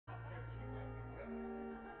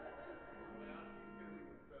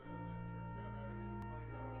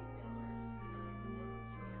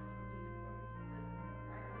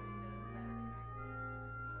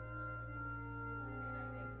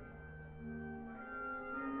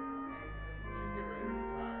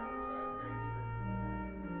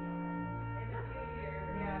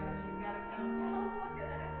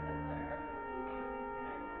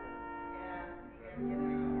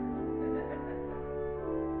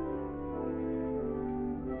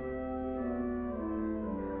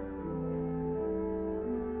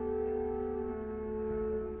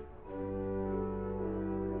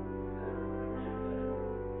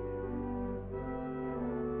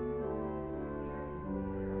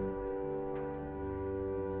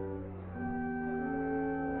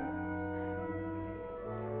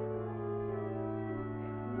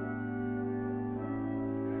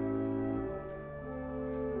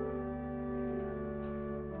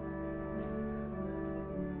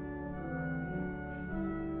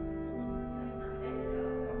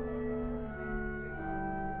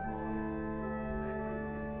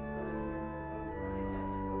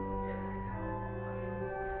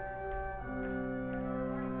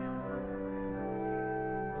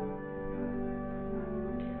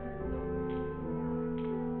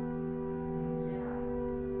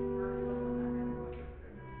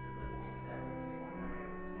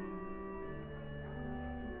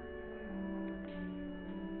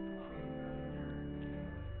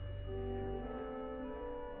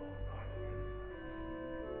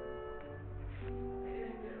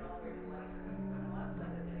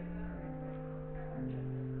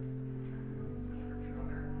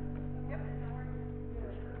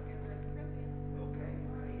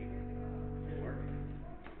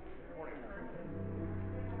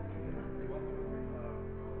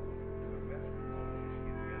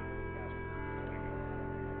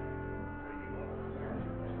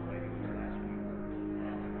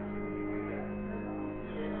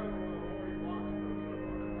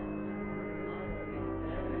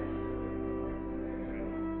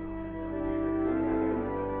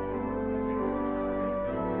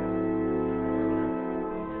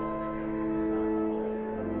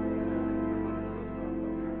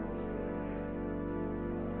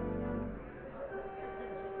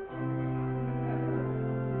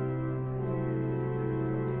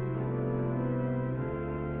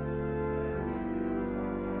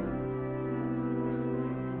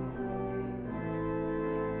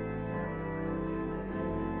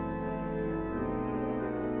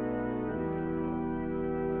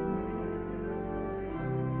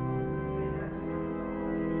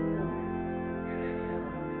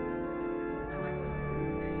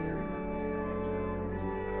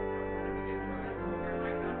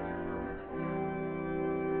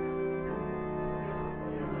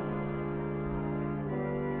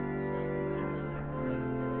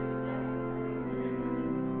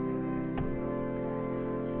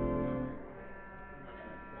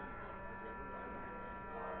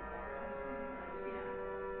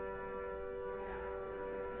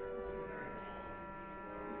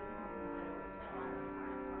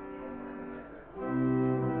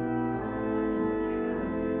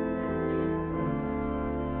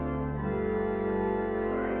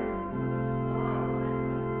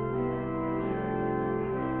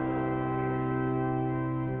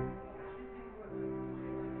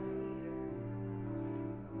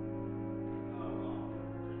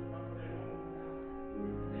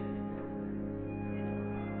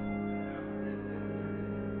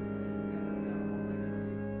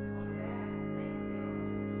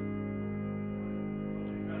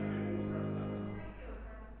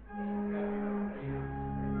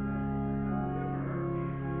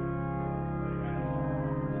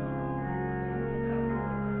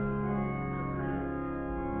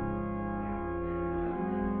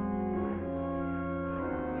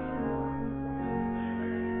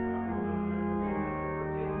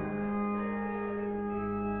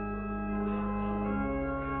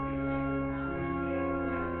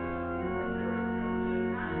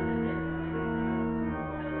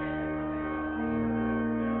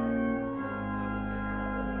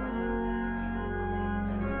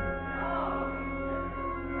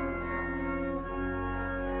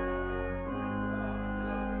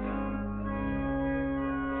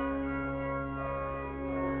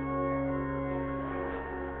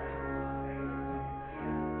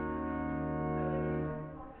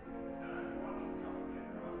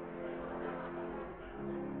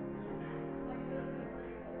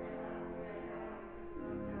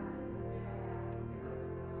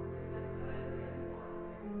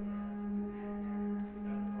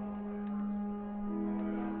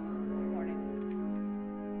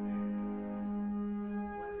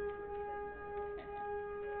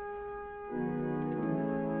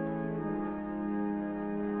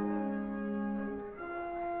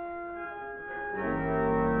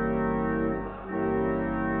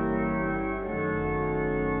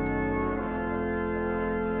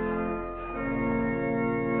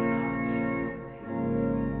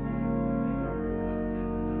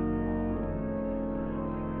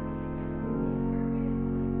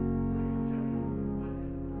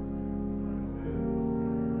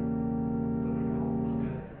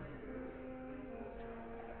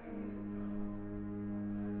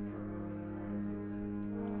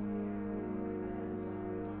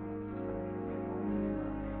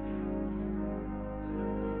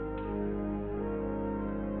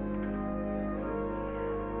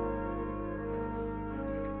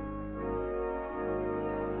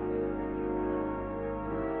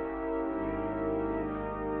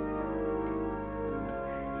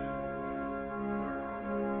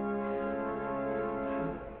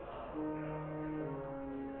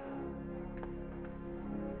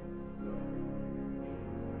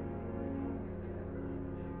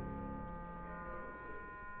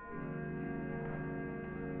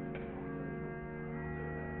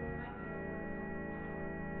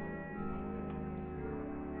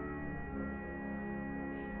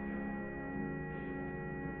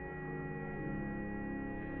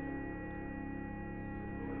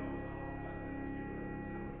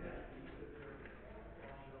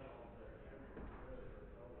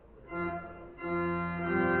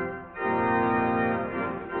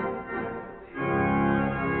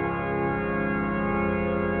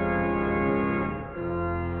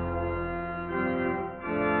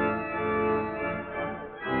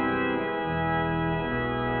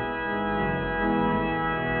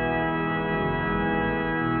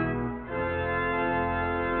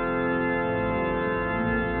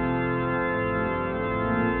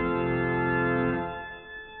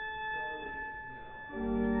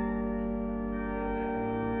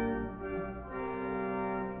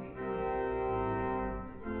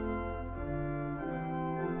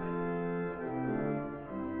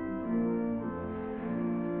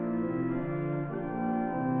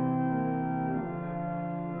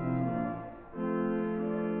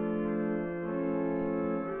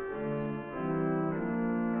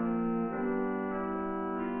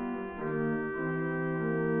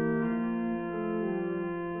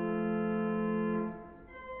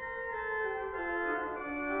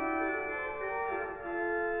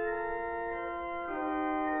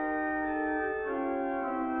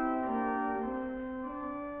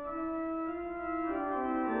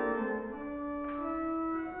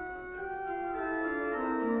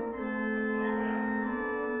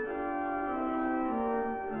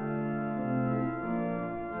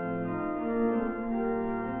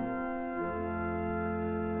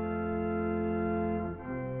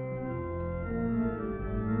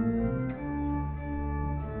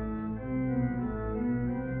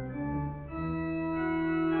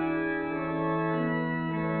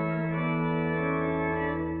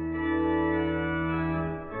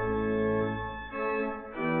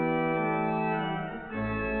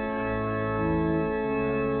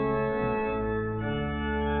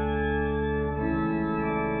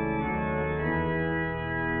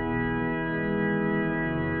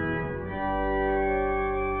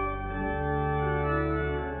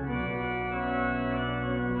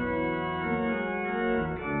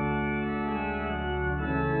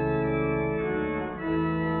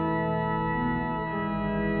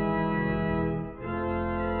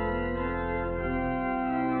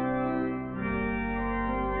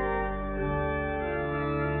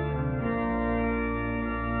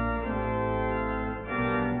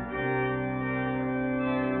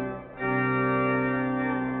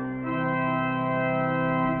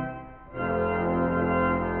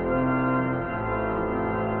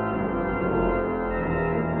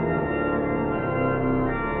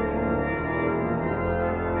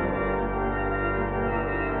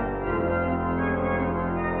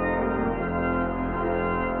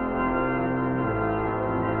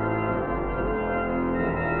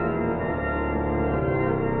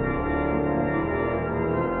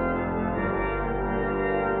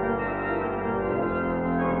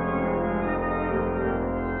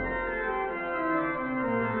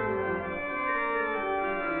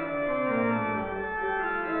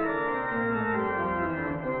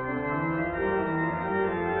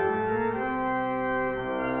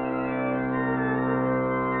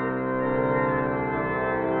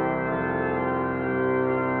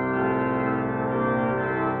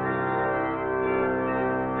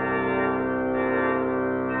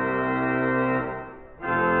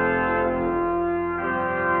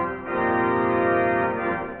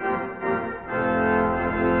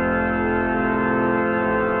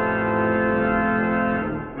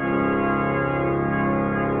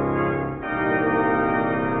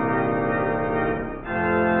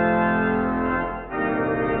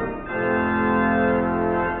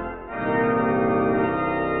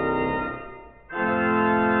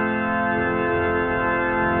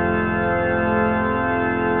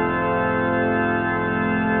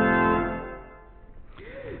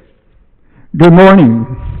Good morning,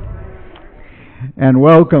 and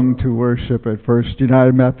welcome to worship at First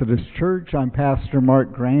United Methodist Church. I'm Pastor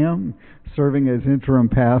Mark Graham, serving as interim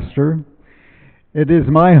pastor. It is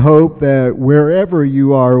my hope that wherever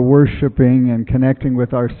you are worshiping and connecting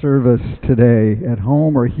with our service today, at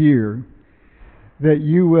home or here, that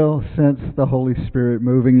you will sense the Holy Spirit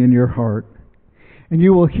moving in your heart. And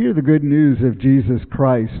you will hear the good news of Jesus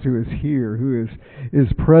Christ, who is here, who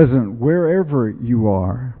is present wherever you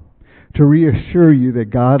are, to reassure you that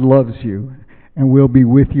God loves you and will be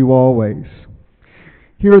with you always.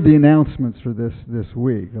 Here are the announcements for this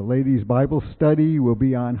week. The ladies' Bible study will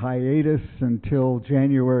be on hiatus until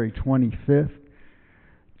January 25th.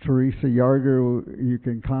 Teresa Yarger, you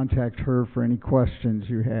can contact her for any questions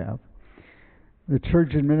you have. The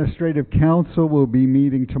Church Administrative Council will be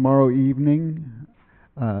meeting tomorrow evening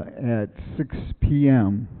at 6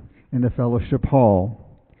 p.m. in the Fellowship Hall.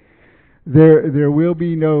 There will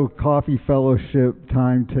be no coffee fellowship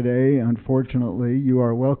time today, unfortunately. You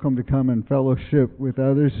are welcome to come and fellowship with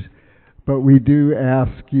others, but we do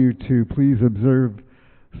ask you to please observe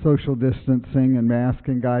social distancing and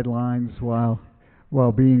masking guidelines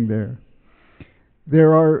while being there.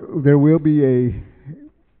 There will be a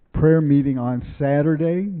prayer meeting on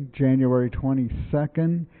Saturday, January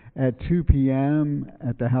 22nd at 2 p.m.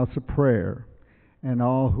 at the House of Prayer, and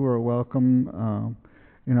all who are welcome.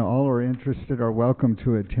 All who are interested are welcome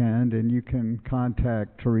to attend, and you can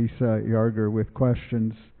contact Teresa Yarger with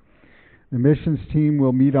questions. The missions team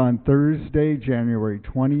will meet on Thursday, January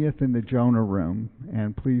 20th in the Jonah Room,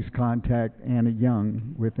 and please contact Anna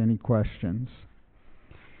Young with any questions.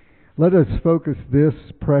 Let us focus this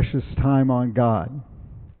precious time on God,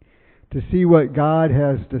 to see what God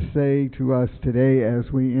has to say to us today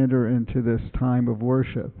as we enter into this time of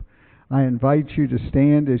worship. I invite you to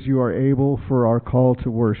stand as you are able for our call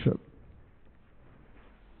to worship.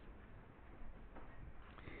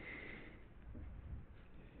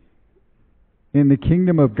 In the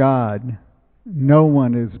kingdom of God, no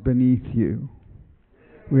one is beneath you.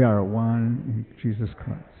 We are one in Jesus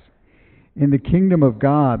Christ. In the kingdom of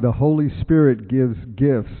God, the Holy Spirit gives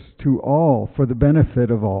gifts to all for the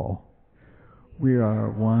benefit of all. We are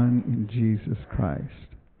one in Jesus Christ.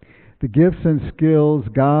 The gifts and skills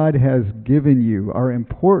God has given you are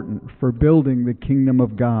important for building the kingdom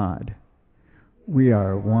of God. We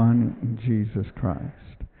are one in Jesus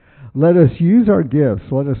Christ. Let us use our gifts.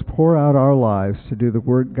 Let us pour out our lives to do the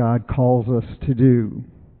work God calls us to do.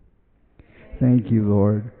 Thank you,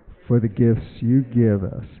 Lord, for the gifts you give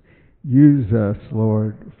us. Use us,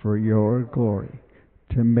 Lord, for your glory,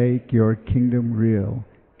 to make your kingdom real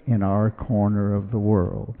in our corner of the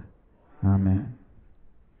world. Amen.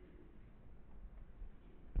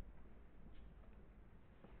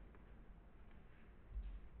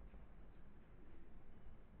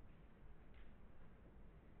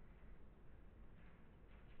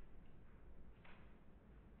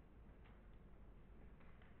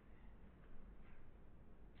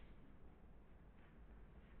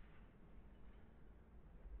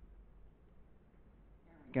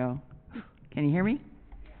 Go. Can you hear me?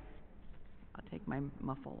 I'll take my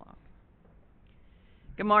muffle off.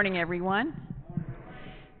 Good morning, everyone.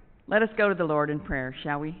 Let us go to the Lord in prayer,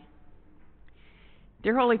 shall we?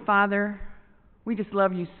 Dear Holy Father, we just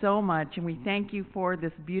love you so much, and we thank you for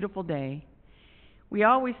this beautiful day. We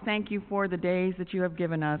always thank you for the days that you have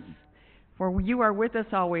given us, for you are with us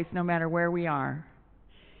always, no matter where we are.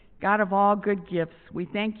 God of all good gifts, we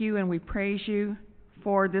thank you and we praise you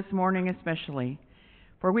for this morning especially.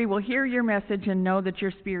 For we will hear your message and know that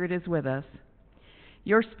your Spirit is with us.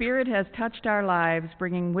 Your Spirit has touched our lives,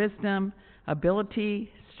 bringing wisdom,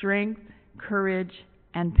 ability, strength, courage,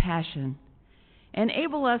 and passion.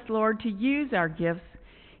 Enable us, Lord, to use our gifts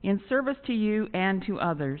in service to you and to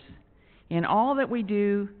others. In all that we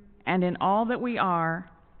do and in all that we are,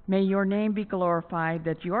 may your name be glorified,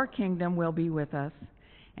 that your kingdom will be with us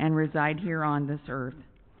and reside here on this earth.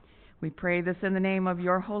 We pray this in the name of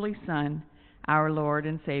your Holy Son, our Lord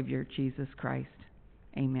and Savior, Jesus Christ.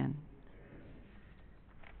 Amen.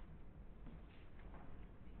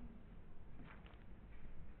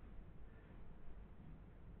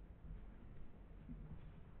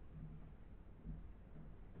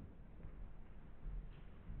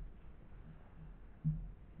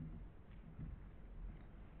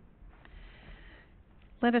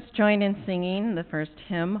 Let us join in singing the first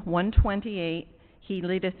hymn, 128, He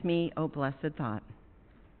Leadeth Me, O Blessed Thought.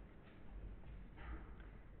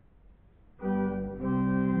 He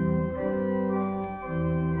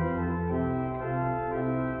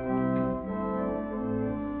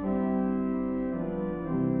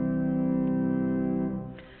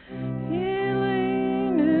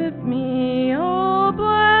leadeth me,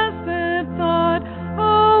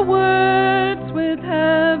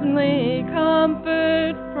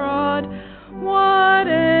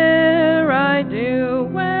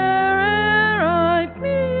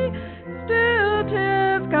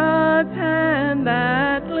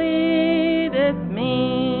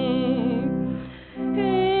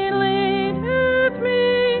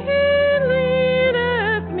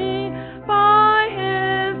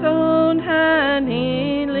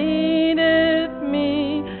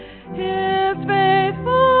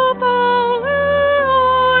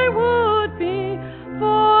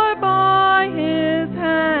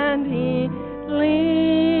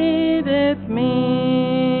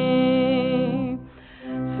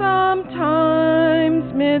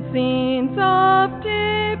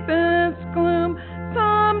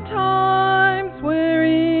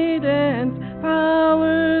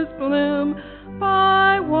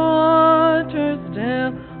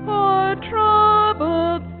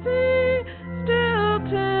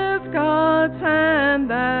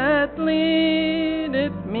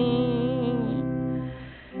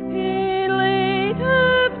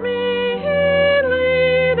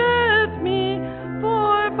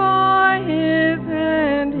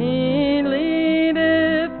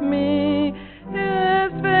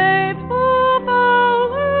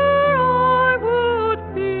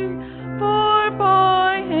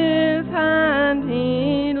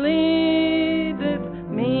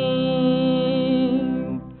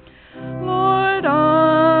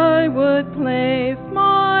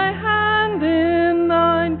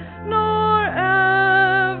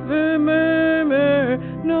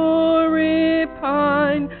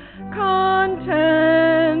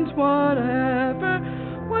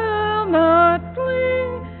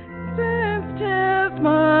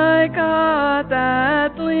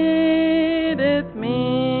 that leadeth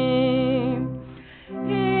me.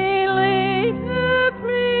 He leadeth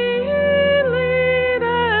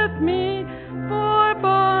me, for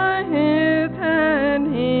by his hand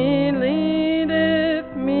he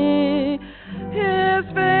leadeth me. His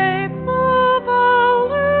faithful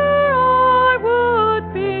follower I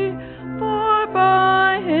would be, for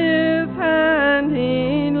by his hand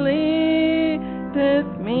he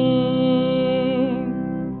leadeth me.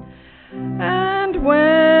 And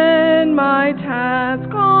when my task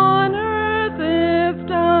on earth is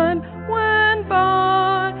done, when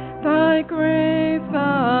by thy grace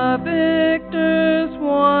the victor's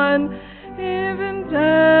won, even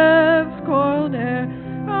death's cold air,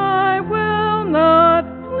 I will not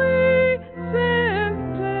flee,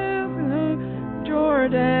 since the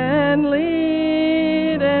Jordan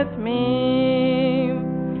leadeth me.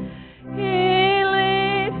 He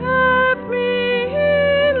leadeth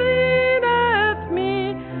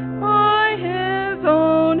me, by his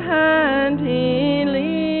own hand he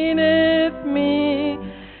leadeth me.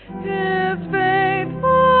 His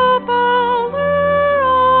faithful follower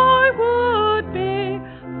I would be,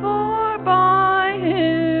 for by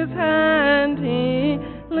his hand he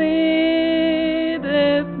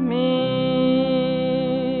leadeth me.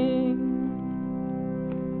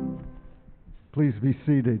 Please be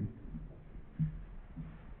seated.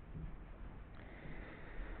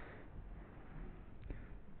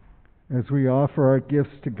 As we offer our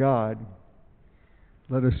gifts to God,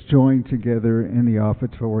 let us join together in the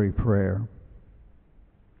offertory prayer.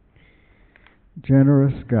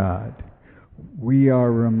 Generous God, we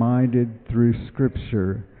are reminded through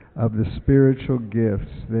Scripture of the spiritual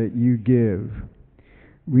gifts that you give.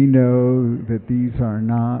 We know that these are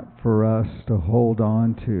not for us to hold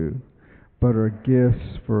on to, but are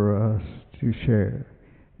gifts for us to share,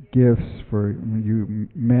 gifts for you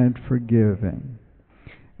meant for giving.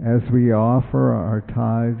 As we offer our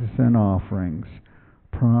tithes and offerings,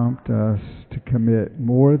 prompt us to commit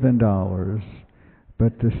more than dollars,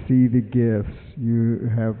 but to see the gifts you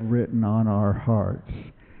have written on our hearts,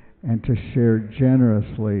 and to share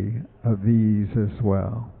generously of these as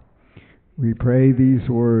well. We pray these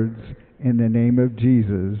words in the name of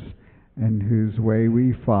Jesus, and whose way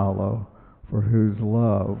we follow, for whose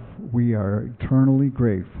love we are eternally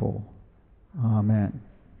grateful. Amen.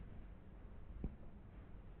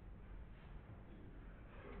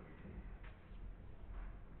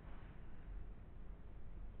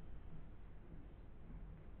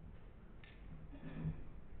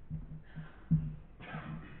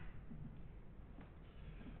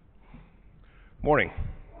 Morning.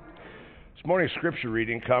 This morning's scripture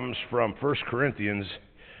reading comes from 1 Corinthians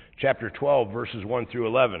chapter 12, verses 1 through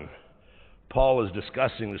 11. Paul is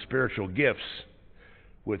discussing the spiritual gifts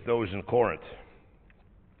with those in Corinth.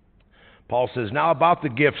 Paul says, "Now about the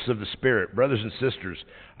gifts of the Spirit, brothers and sisters,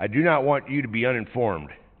 I do not want you to be uninformed.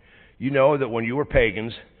 You know that when you were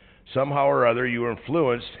pagans, somehow or other you were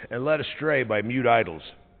influenced and led astray by mute idols.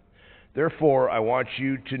 Therefore, I want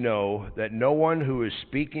you to know that no one who is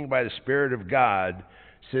speaking by the Spirit of God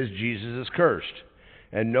says Jesus is cursed,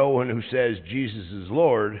 and no one who says Jesus is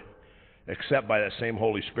Lord except by that same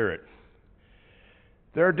Holy Spirit.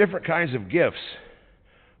 There are different kinds of gifts,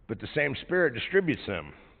 but the same Spirit distributes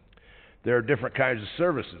them. There are different kinds of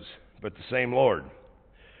services, but the same Lord.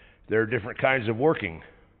 There are different kinds of working,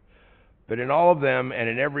 but in all of them and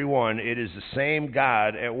in every one, it is the same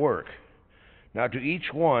God at work. Now to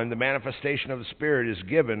each one, the manifestation of the Spirit is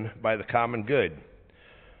given by the common good.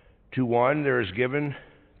 To one, there is given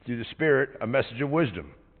through the Spirit a message of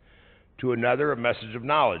wisdom. To another, a message of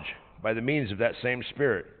knowledge by the means of that same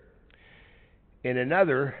Spirit. In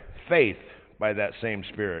another, faith by that same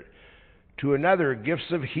Spirit. To another, gifts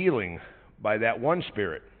of healing by that one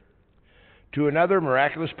Spirit. To another,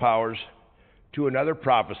 miraculous powers. To another,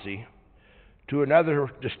 prophecy. To another,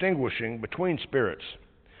 distinguishing between spirits.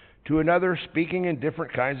 To another, speaking in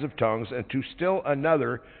different kinds of tongues, and to still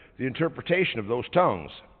another, the interpretation of those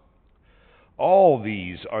tongues. All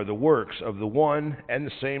these are the works of the one and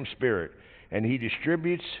the same Spirit, and he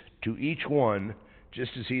distributes to each one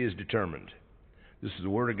just as he is determined." This is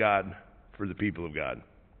the word of God for the people of God.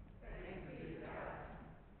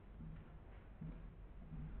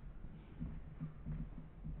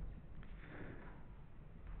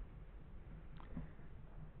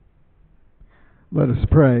 Let us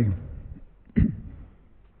pray.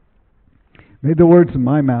 May the words of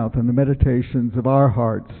my mouth and the meditations of our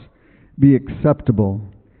hearts be acceptable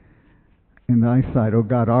in thy sight, O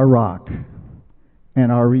God, our rock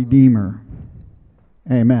and our Redeemer.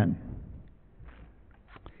 Amen.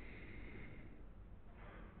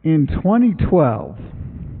 In 2012,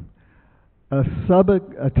 A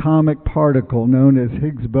subatomic particle known as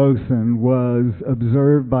Higgs boson was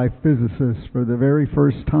observed by physicists for the very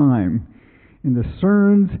first time in the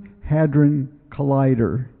CERN's Hadron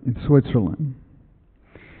Collider in Switzerland.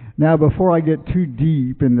 Now, before I get too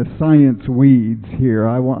deep in the science weeds here,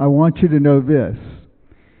 I want you to know this.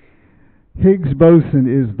 Higgs boson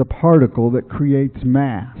is the particle that creates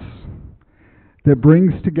mass, that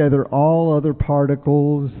brings together all other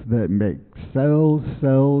particles that make cells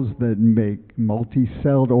that make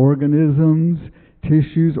multi-celled organisms,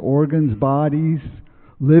 tissues, organs, bodies,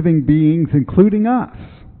 living beings, including us.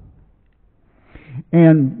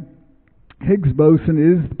 And Higgs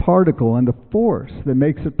boson is the particle and the force that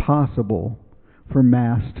makes it possible for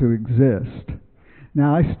mass to exist.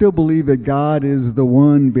 Now, I still believe that God is the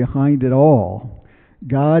one behind it all.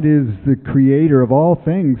 God is the creator of all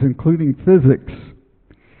things, including physics.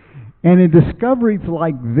 And in discoveries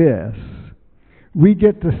like this, we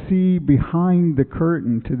get to see behind the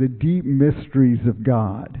curtain to the deep mysteries of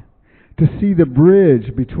God, to see the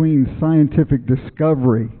bridge between scientific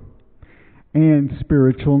discovery and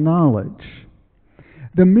spiritual knowledge.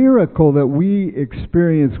 The miracle that we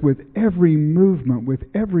experience with every movement, with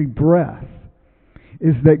every breath,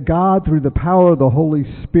 is that God, through the power of the Holy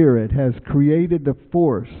Spirit, has created the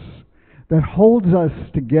force that holds us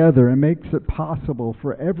together and makes it possible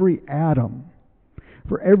for every atom,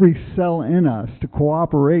 for every cell in us to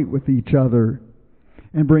cooperate with each other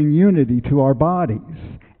and bring unity to our bodies.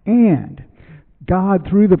 And God,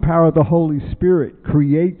 through the power of the Holy Spirit,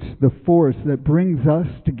 creates the force that brings us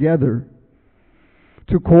together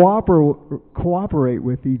to cooperate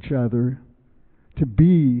with each other to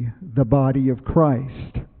be the body of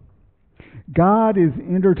Christ. God is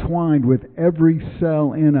intertwined with every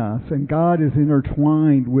cell in us, and God is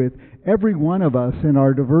intertwined with every one of us in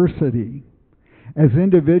our diversity as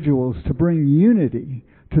individuals to bring unity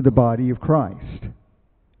to the body of Christ.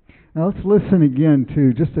 Now let's listen again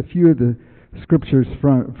to just a few of the scriptures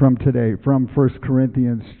from today, from 1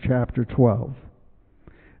 Corinthians chapter 12.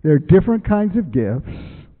 There are different kinds of gifts,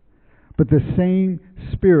 but the same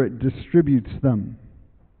Spirit distributes them.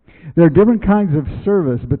 There are different kinds of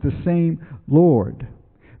service, but the same Lord.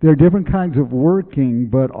 There are different kinds of working,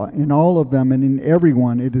 but in all of them and in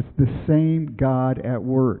everyone, it is the same God at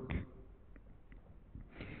work.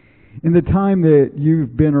 In the time that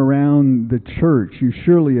you've been around the church, you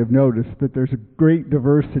surely have noticed that there's a great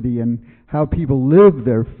diversity in how people live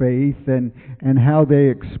their faith and how they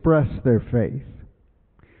express their faith.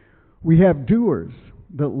 We have doers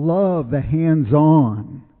that love the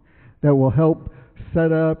hands-on, that will help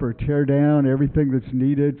set up or tear down everything that's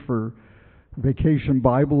needed for Vacation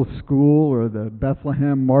Bible School or the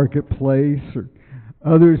Bethlehem Marketplace, or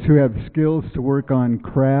others who have skills to work on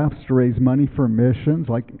crafts to raise money for missions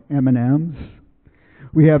like M&Ms.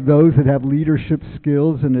 We have those that have leadership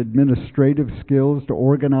skills and administrative skills to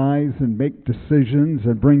organize and make decisions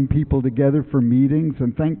and bring people together for meetings,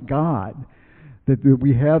 and thank God that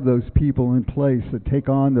we have those people in place that take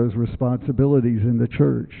on those responsibilities in the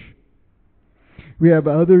church. We have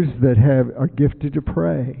others that are gifted to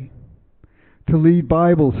pray, to lead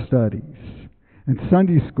Bible studies and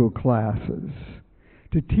Sunday school classes,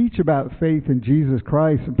 to teach about faith in Jesus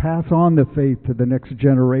Christ and pass on the faith to the next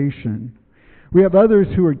generation. We have others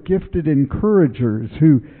who are gifted encouragers,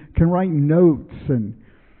 who can write notes and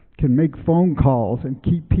can make phone calls and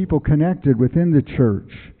keep people connected within the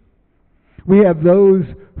church. We have those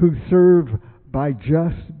who serve by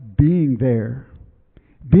just being there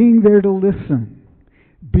to listen,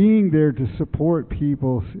 being there to support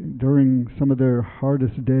people during some of their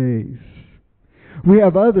hardest days. We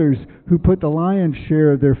have others who put the lion's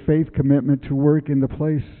share of their faith commitment to work in the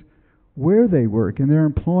place where they work, in their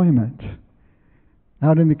employment,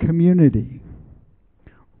 out in the community,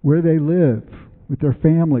 where they live with their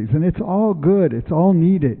families. And it's all good. It's all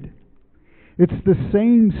needed. It's the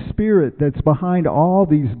same Spirit that's behind all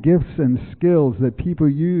these gifts and skills that people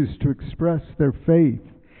use to express their faith,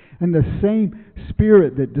 and the same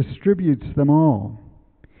Spirit that distributes them all.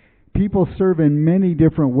 People serve in many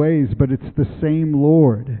different ways, but it's the same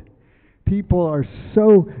Lord. People are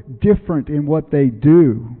so different in what they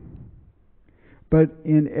do, but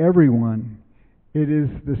in everyone, it is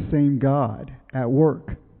the same God at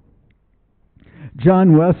work.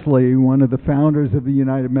 John Wesley, one of the founders of the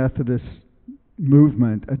United Methodist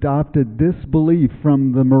movement, adopted this belief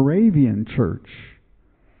from the Moravian Church.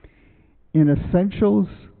 In essentials,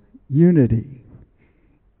 unity.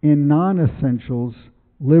 In non-essentials,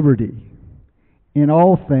 liberty. In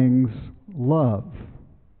all things, love.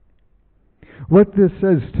 What this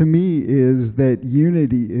says to me is that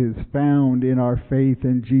unity is found in our faith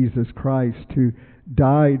in Jesus Christ to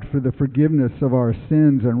died for the forgiveness of our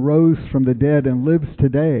sins and rose from the dead and lives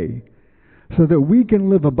today so that we can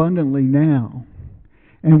live abundantly now.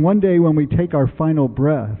 And one day when we take our final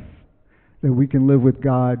breath, that we can live with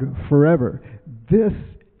God forever. This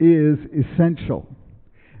is essential.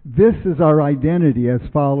 This is our identity as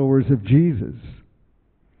followers of Jesus.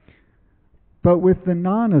 But with the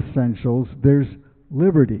non-essentials, there's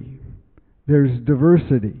liberty. There's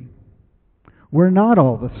diversity. We're not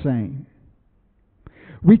all the same.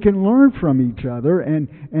 We can learn from each other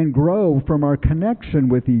and grow from our connection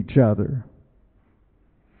with each other.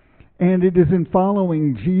 And it is in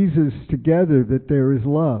following Jesus together that there is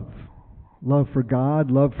love. Love for God,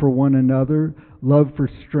 love for one another, love for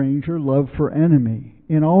stranger, love for enemy.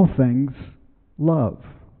 In all things, love.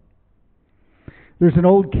 There's an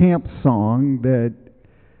old camp song that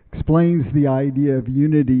explains the idea of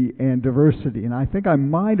unity and diversity, and I think I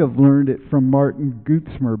might have learned it from Martin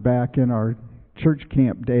Gutzmer back in our church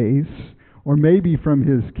camp days, or maybe from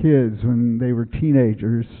his kids when they were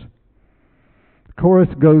teenagers. The chorus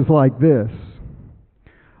goes like this: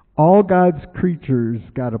 all God's creatures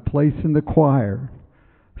got a place in the choir.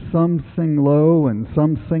 Some sing low and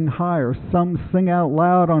some sing higher. Some sing out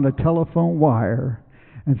loud on a telephone wire.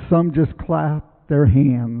 And some just clap their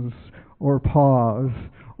hands or paws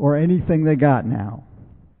or anything they got now.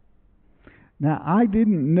 Now, I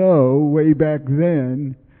didn't know way back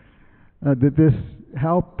then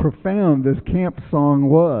how profound this camp song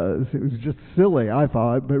was. It was just silly, I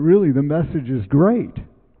thought, but really the message is great.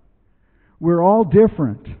 We're all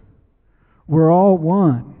different. We're all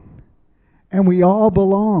one. And we all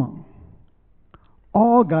belong.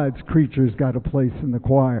 All God's creatures got a place in the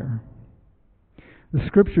choir. The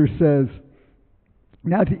scripture says,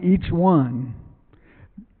 now to each one,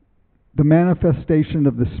 the manifestation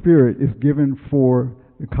of the Spirit is given for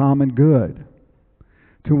the common good.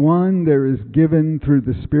 To one there is given through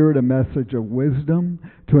the Spirit a message of wisdom,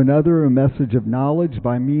 to another a message of knowledge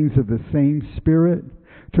by means of the same Spirit,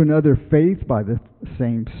 to another faith by the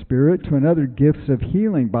same Spirit, to another gifts of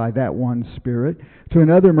healing by that one Spirit, to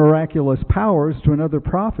another miraculous powers, to another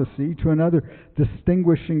prophecy, to another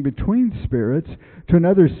distinguishing between spirits, to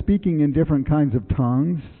another speaking in different kinds of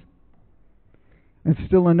tongues, and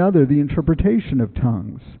still another the interpretation of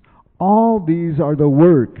tongues. All these are the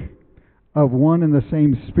work of one and the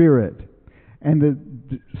same Spirit, and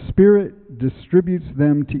the Spirit distributes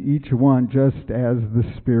them to each one just as the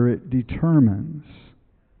Spirit determines.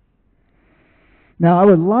 Now, I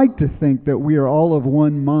would like to think that we are all of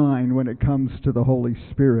one mind when it comes to the Holy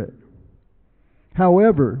Spirit.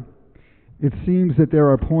 However, it seems that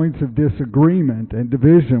there are points of disagreement and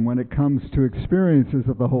division when it comes to experiences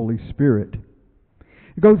of the Holy Spirit.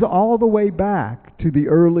 It goes all the way back to the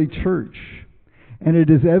early church, and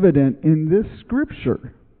it is evident in this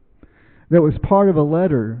scripture that was part of a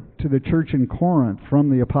letter to the church in Corinth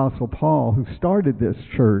from the Apostle Paul, who started this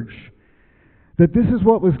church, that this is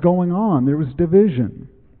what was going on. There was division.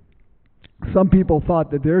 Some people thought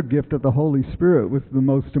that their gift of the Holy Spirit was the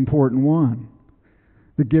most important one,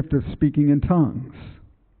 the gift of speaking in tongues,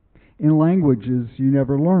 in languages you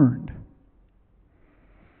never learned.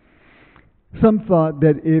 Some thought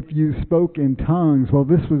that if you spoke in tongues, well,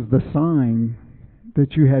 this was the sign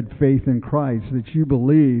that you had faith in Christ, that you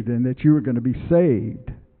believed, and that you were going to be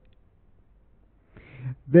saved.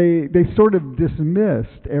 They sort of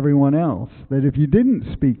dismissed everyone else, that if you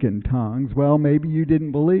didn't speak in tongues, well, maybe you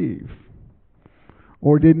didn't believe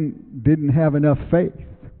or didn't have enough faith.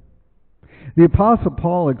 The Apostle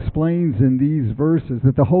Paul explains in these verses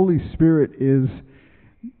that the Holy Spirit is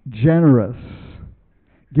generous,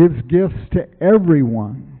 gives gifts to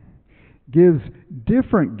everyone, gives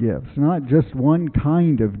different gifts, not just one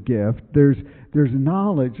kind of gift. There's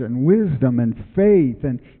knowledge and wisdom and faith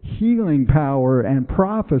and healing power and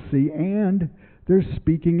prophecy, and there's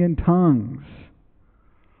speaking in tongues.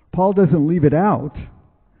 Paul doesn't leave it out,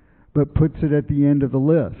 but puts it at the end of the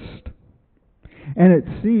list. And it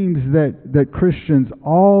seems that Christians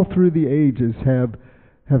all through the ages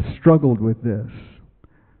have struggled with this.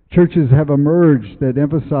 Churches have emerged that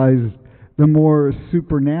emphasize the more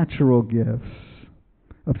supernatural gifts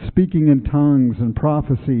of speaking in tongues and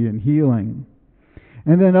prophecy and healing.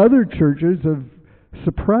 And then other churches have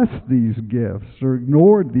suppressed these gifts or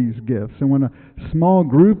ignored these gifts. And when a small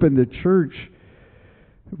group in the church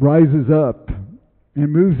rises up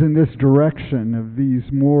and moves in this direction of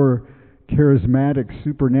these more charismatic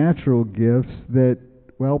supernatural gifts, that,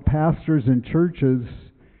 well, pastors and churches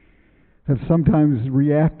have sometimes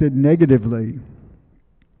reacted negatively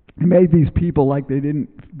and made these people like they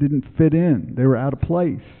didn't fit in. They were out of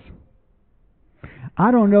place.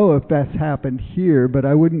 I don't know if that's happened here, but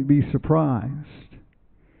I wouldn't be surprised.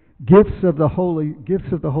 Gifts of the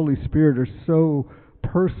Holy Spirit are so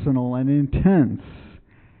personal and intense.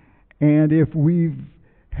 And if we've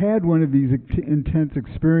had one of these intense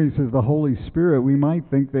experiences of the Holy Spirit, we might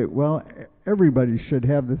think that, well, everybody should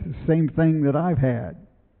have the same thing that I've had.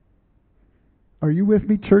 Are you with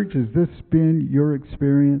me, church? Has this been your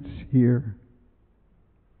experience here?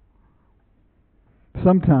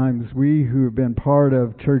 Sometimes we who have been part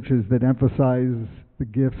of churches that emphasize the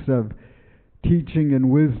gifts of teaching and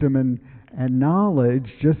wisdom and knowledge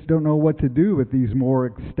just don't know what to do with these more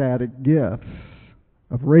ecstatic gifts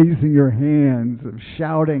of raising your hands, of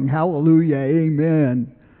shouting, hallelujah,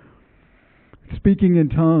 amen, speaking in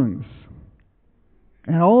tongues.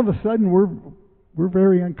 And all of a sudden we're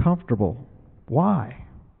very uncomfortable. Why?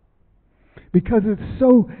 Because it's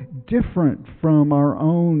so different from our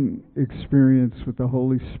own experience with the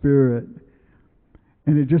Holy Spirit.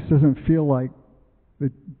 And it just doesn't feel like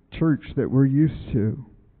the church that we're used to.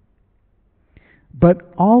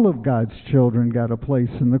 But all of God's children got a place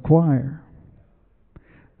in the choir.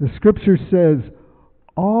 The Scripture says,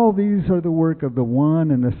 all these are the work of the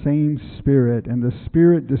one and the same Spirit, and the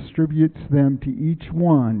Spirit distributes them to each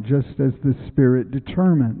one just as the Spirit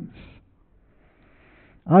determines.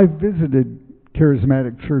 I've visited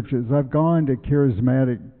charismatic churches. I've gone to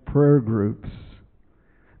charismatic prayer groups.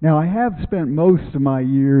 Now, I have spent most of my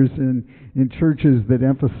years in churches that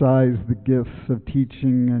emphasize the gifts of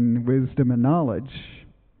teaching and wisdom and knowledge.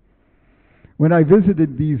 When I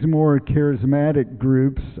visited these more charismatic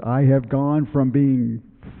groups, I have gone from being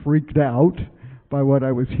freaked out by what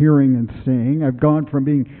I was hearing and seeing. I've gone from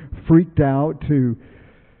being freaked out to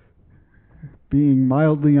being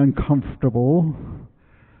mildly uncomfortable,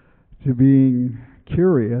 to being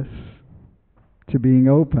curious, to being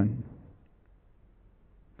open.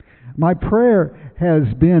 My prayer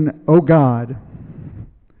has been, oh God,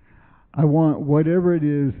 I want whatever it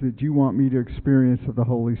is that you want me to experience of the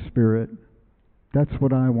Holy Spirit. That's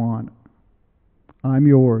what I want. I'm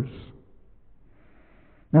yours.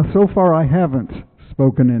 Now, so far I haven't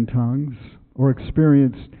spoken in tongues or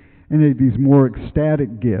experienced any of these more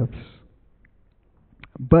ecstatic gifts,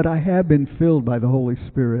 but I have been filled by the Holy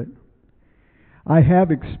Spirit. I have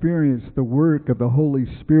experienced the work of the Holy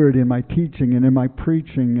Spirit in my teaching and in my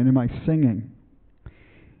preaching and in my singing.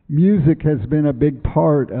 Music has been a big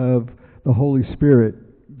part of the Holy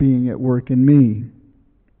Spirit being at work in me.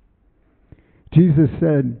 Jesus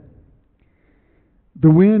said, the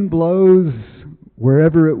wind blows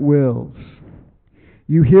wherever it wills.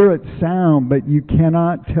 You hear its sound, but you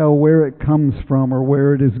cannot tell where it comes from or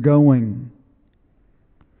where it is going.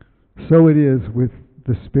 So it is with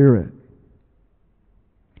the Spirit.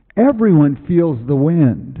 Everyone feels the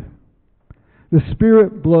wind. The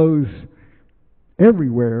Spirit blows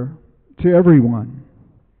everywhere to everyone.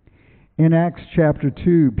 In Acts chapter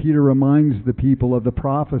 2, Peter reminds the people of the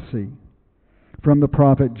prophecy from the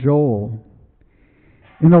prophet Joel.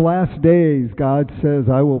 In the last days, God says,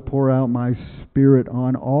 I will pour out my Spirit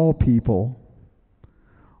on all people.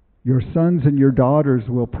 Your sons and your daughters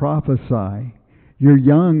will prophesy. Your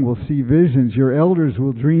young will see visions. Your elders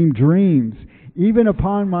will dream dreams. Even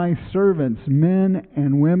upon my servants, men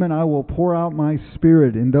and women, I will pour out my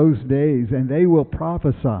Spirit in those days, and they will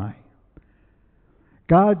prophesy.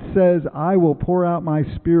 God says, I will pour out my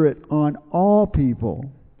Spirit on all people.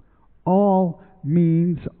 All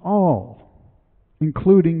means all,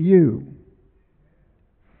 including you.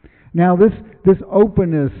 Now, this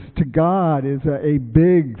openness to God is a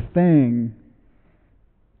big thing.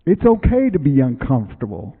 It's okay to be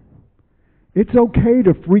uncomfortable. It's okay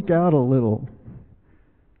to freak out a little.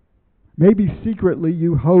 Maybe secretly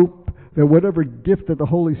you hope that whatever gift of the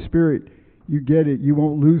Holy Spirit you get it, you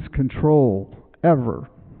won't lose control ever.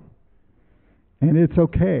 And it's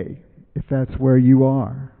okay if that's where you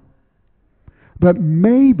are. But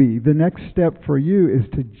maybe the next step for you is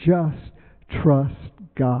to just trust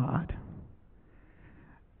God.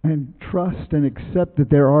 And trust and accept that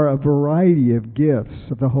there are a variety of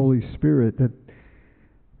gifts of the Holy Spirit that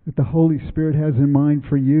the Holy Spirit has in mind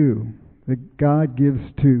for you, that God gives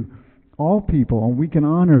to all people, and we can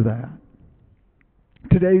honor that.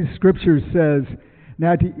 Today's scripture says,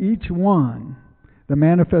 now to each one, the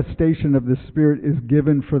manifestation of the Spirit is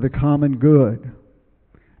given for the common good.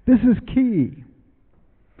 This is key.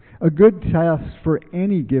 A good test for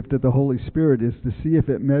any gift of the Holy Spirit is to see if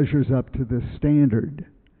it measures up to this standard.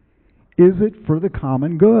 Is it for the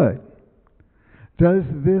common good? Does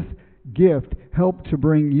this gift help to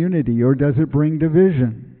bring unity, or does it bring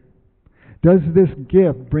division? Does this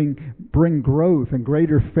gift bring growth and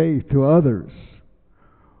greater faith to others?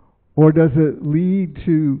 Or does it lead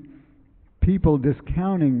to people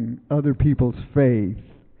discounting other people's faith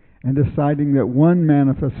and deciding that one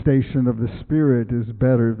manifestation of the Spirit is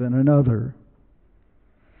better than another.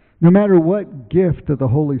 No matter what gift of the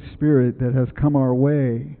Holy Spirit that has come our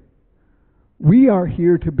way, we are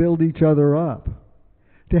here to build each other up,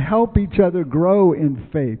 to help each other grow in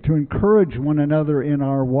faith, to encourage one another in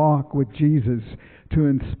our walk with Jesus, to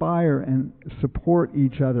inspire and support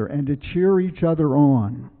each other, and to cheer each other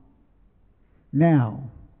on.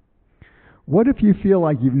 Now, what if you feel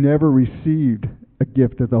like you've never received a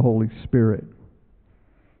gift of the Holy Spirit?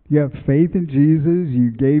 You have faith in Jesus,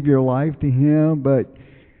 you gave your life to Him, but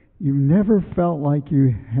you never felt like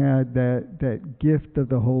you had that gift of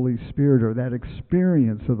the Holy Spirit or that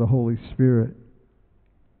experience of the Holy Spirit.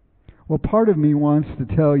 Well, part of me wants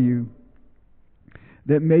to tell you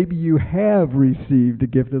that maybe you have received a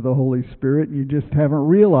gift of the Holy Spirit and you just haven't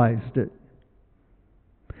realized it.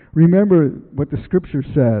 Remember what the Scripture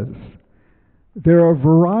says. There are a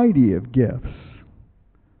variety of gifts,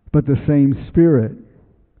 but the same Spirit.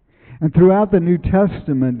 And throughout the New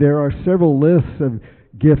Testament, there are several lists of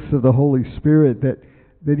gifts of the Holy Spirit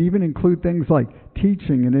that even include things like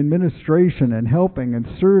teaching and administration and helping and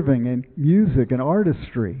serving and music and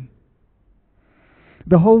artistry.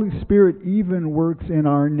 The Holy Spirit even works in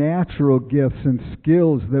our natural gifts and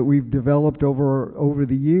skills that we've developed over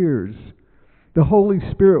the years. The Holy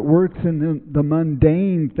Spirit works in the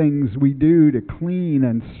mundane things we do to clean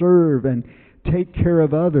and serve and take care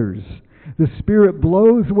of others. The Spirit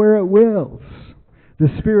blows where it wills. The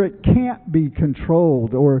Spirit can't be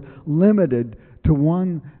controlled or limited to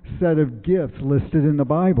one set of gifts listed in the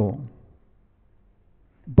Bible.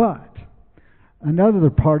 But another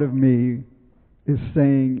part of me is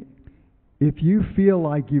saying, if you feel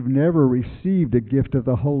like you've never received a gift of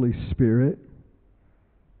the Holy Spirit,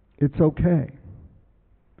 it's okay.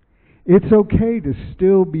 It's okay to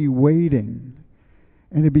still be waiting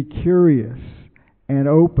and to be curious and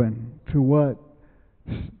open to what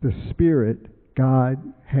the Spirit, God,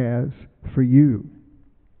 has for you.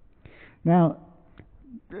 Now,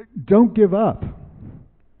 don't give up.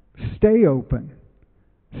 Stay open.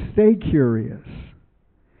 Stay curious.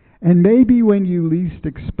 And maybe when you least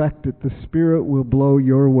expect it, the Spirit will blow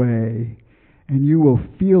your way, and you will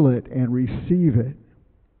feel it and receive it.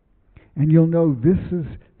 And you'll know this is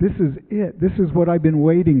it. This is what I've been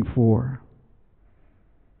waiting for.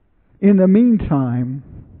 In the meantime,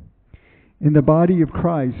 in the body of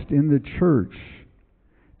Christ, in the church,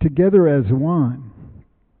 together as one,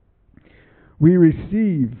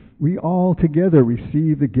 we all together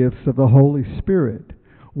receive the gifts of the Holy Spirit.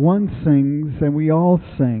 One sings and we all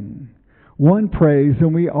sing. One prays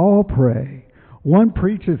and we all pray. One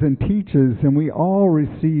preaches and teaches and we all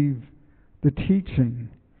receive the teaching.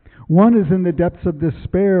 One is in the depths of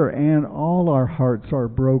despair and all our hearts are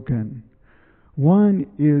broken. One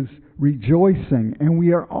is rejoicing and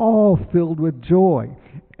we are all filled with joy.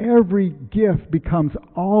 Every gift becomes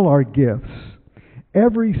all our gifts.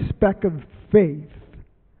 Every speck of faith,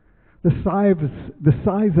 the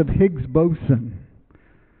size of Higgs boson,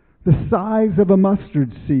 the size of a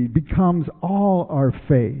mustard seed, becomes all our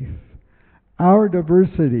faith. Our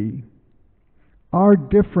diversity, our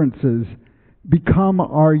differences become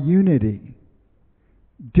our unity.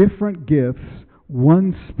 Different gifts,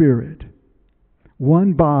 one Spirit,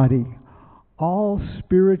 one body, all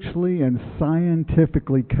spiritually and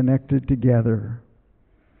scientifically connected together,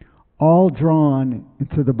 all drawn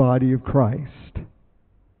into the body of Christ.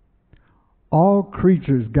 All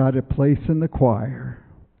creatures got a place in the choir.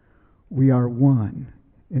 We are one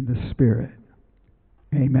in the Spirit.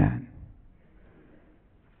 Amen.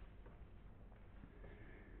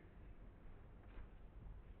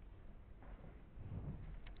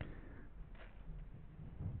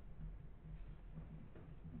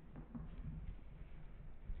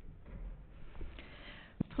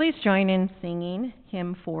 Please join in singing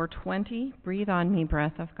hymn 420, Breathe on Me,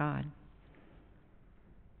 Breath of God.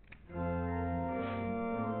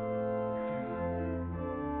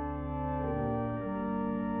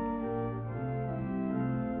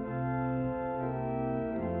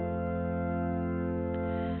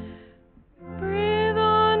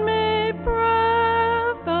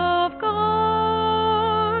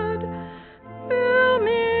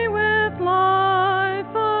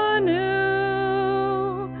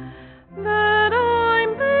 That I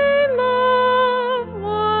may love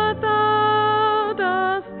what thou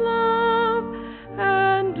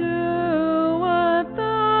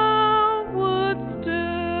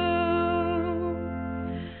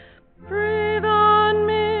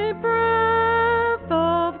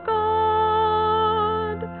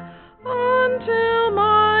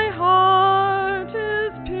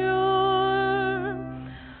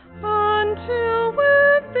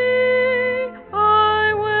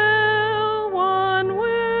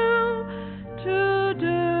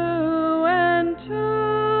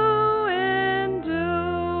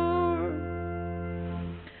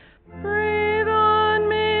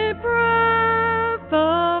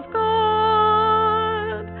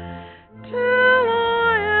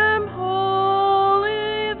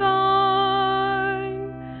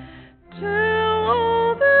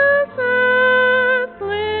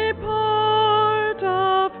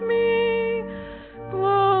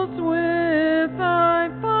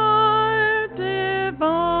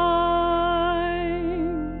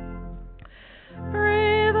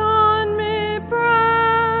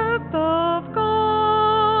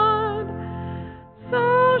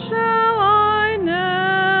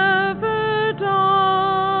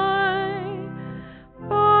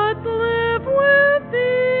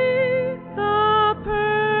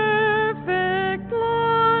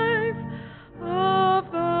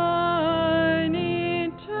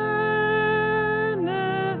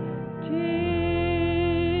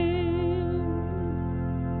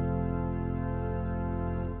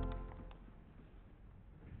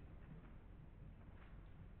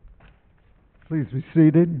Please be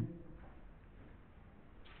seated.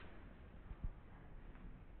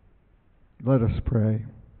 Let us pray.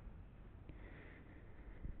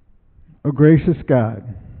 O gracious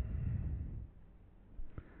God,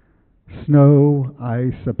 snow,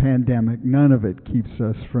 ice, a pandemic, none of it keeps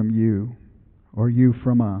us from you or you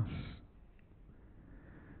from us.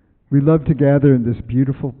 We love to gather in this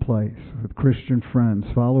beautiful place with Christian friends,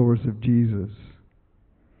 followers of Jesus.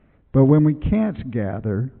 But when we can't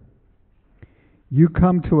gather, you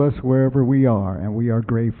come to us wherever we are, and we are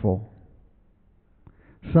grateful.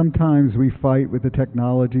 Sometimes we fight with the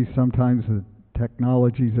technology, sometimes the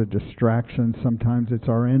technology is a distraction, sometimes it's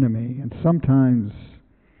our enemy, and sometimes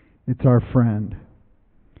it's our friend.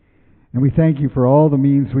 And we thank you for all the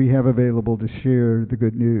means we have available to share the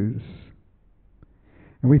good news.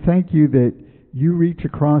 And we thank you that you reach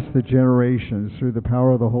across the generations through the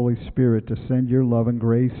power of the Holy Spirit to send your love and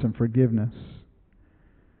grace and forgiveness,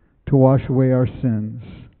 to wash away our sins,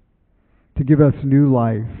 to give us new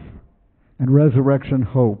life and resurrection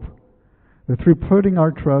hope, that through putting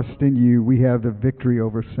our trust in you, we have the victory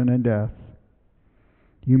over sin and death.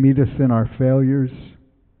 You meet us in our failures.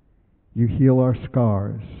 You heal our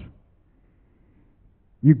scars.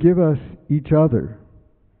 You give us each other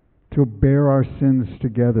to bear our sins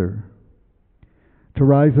together, to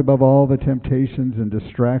rise above all the temptations and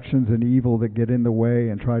distractions and evil that get in the way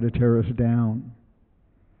and try to tear us down.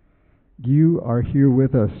 You are here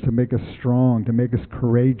with us to make us strong, to make us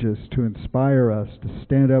courageous, to inspire us, to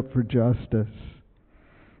stand up for justice.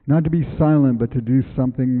 Not to be silent, but to do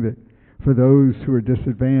something that for those who are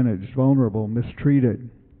disadvantaged, vulnerable,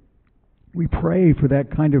 mistreated. We pray for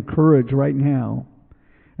that kind of courage right now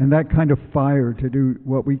and that kind of fire to do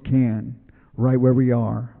what we can right where we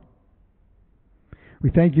are. We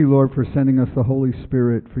thank you, Lord, for sending us the Holy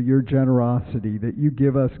Spirit, for your generosity, that you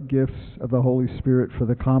give us gifts of the Holy Spirit for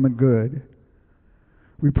the common good.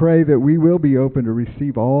 We pray that we will be open to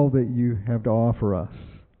receive all that you have to offer us,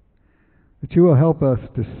 that you will help us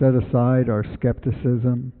to set aside our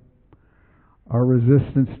skepticism, our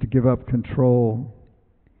resistance to give up control.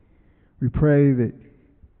 We pray that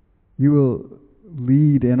you will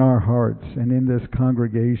lead in our hearts and in this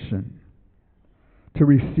congregation to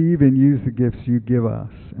receive and use the gifts you give us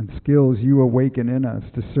and skills you awaken in us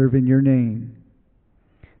to serve in your name.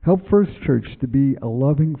 Help First Church to be a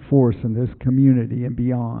loving force in this community and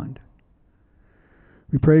beyond.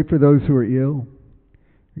 We pray for those who are ill.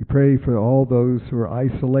 We pray for all those who are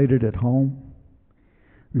isolated at home.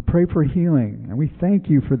 We pray for healing, and we thank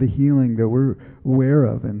you for the healing that we're aware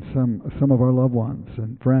of in some of our loved ones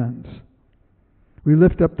and friends. We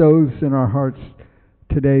lift up those in our hearts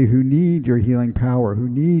today who need your healing power, who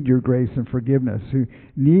need your grace and forgiveness, who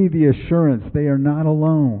need the assurance they are not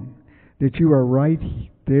alone, that you are right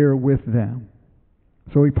there with them.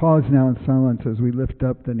 So we pause now in silence as we lift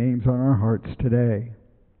up the names on our hearts today.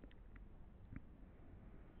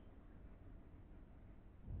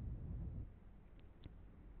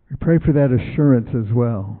 We pray for that assurance as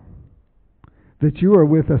well, that you are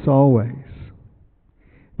with us always.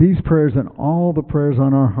 These prayers and all the prayers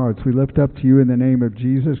on our hearts we lift up to you in the name of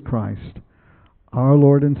Jesus Christ, our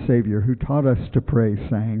Lord and Savior, who taught us to pray,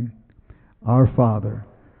 saying, Our Father,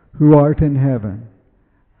 who art in heaven,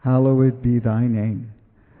 hallowed be thy name.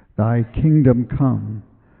 Thy kingdom come,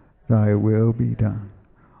 thy will be done,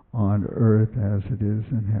 on earth as it is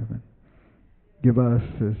in heaven. Give us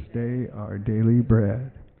this day our daily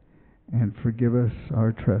bread, and forgive us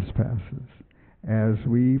our trespasses, as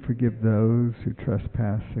we forgive those who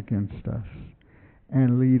trespass against us.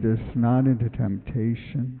 And lead us not into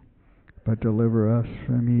temptation, but deliver us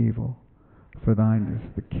from evil. For thine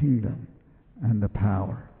is the kingdom, and the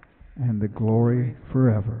power, and the glory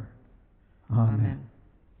forever. Amen.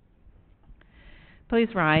 Please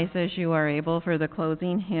rise as you are able for the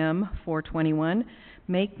closing hymn, 421,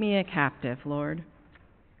 Make Me a Captive, Lord.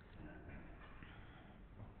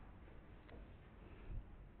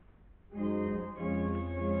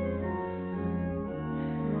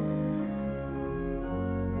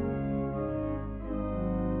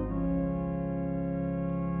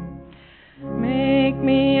 Make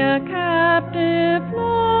me a captive,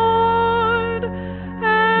 Lord,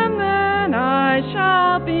 and then I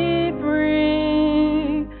shall be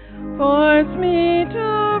free. Force me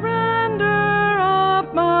to render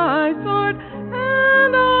up my sword,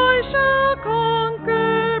 and I shall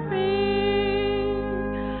conquer peace.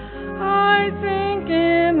 I sink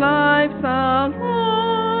in life's alarms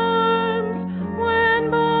when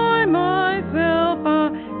by myself I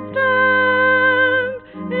stand.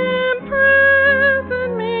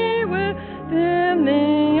 Imprison me within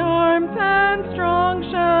the arms, and strong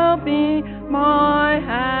shall be my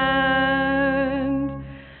hand.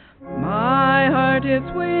 heart is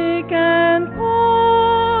weak and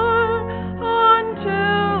poor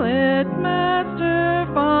until its master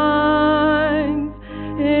finds.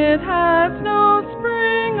 It has no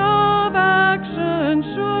spring of action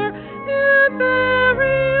sure, it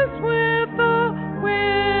varies with the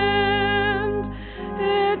wind.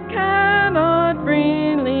 It cannot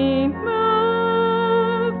freely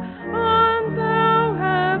move until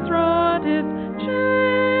has wrought its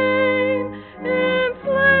chain.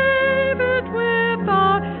 Enslave it with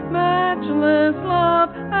thy matchless love,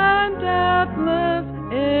 and deathless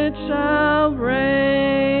it shall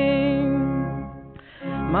reign.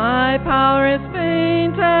 My power is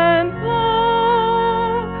faint and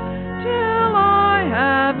slow, till I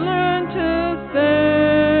have learned to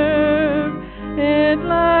serve. It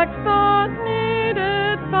lacks the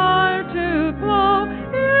needed fire to glow,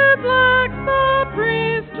 it lacks the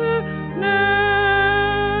breeze to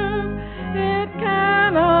nerve. It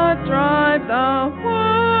cannot drive the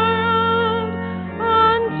world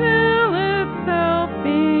until itself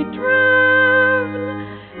be driven.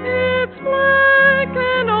 Its flag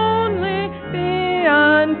can only be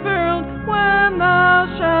unfurled when thou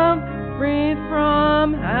shalt breathe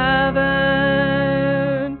from heaven.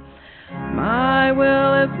 My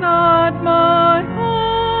will is not my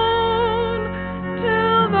own,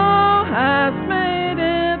 till thou hast made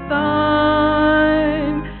it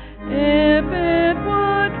thine. If it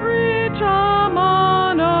would reach a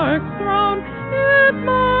monarch's throne, it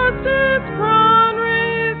must its crown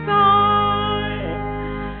resign.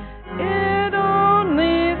 It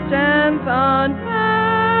only stands unbent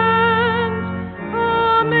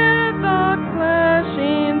amid the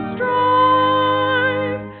clashing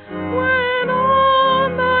strife, when on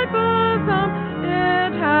thy bosom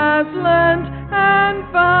it has lent and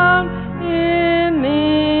found in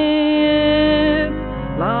its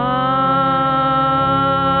life.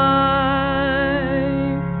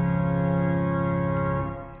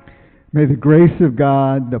 May the grace of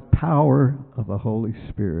God, the power of the Holy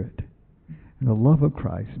Spirit, and the love of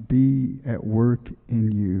Christ be at work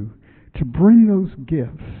in you to bring those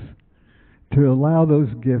gifts, to allow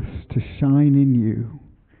those gifts to shine in you,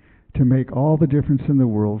 to make all the difference in the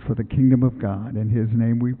world for the kingdom of God. In His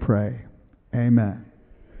name we pray. Amen.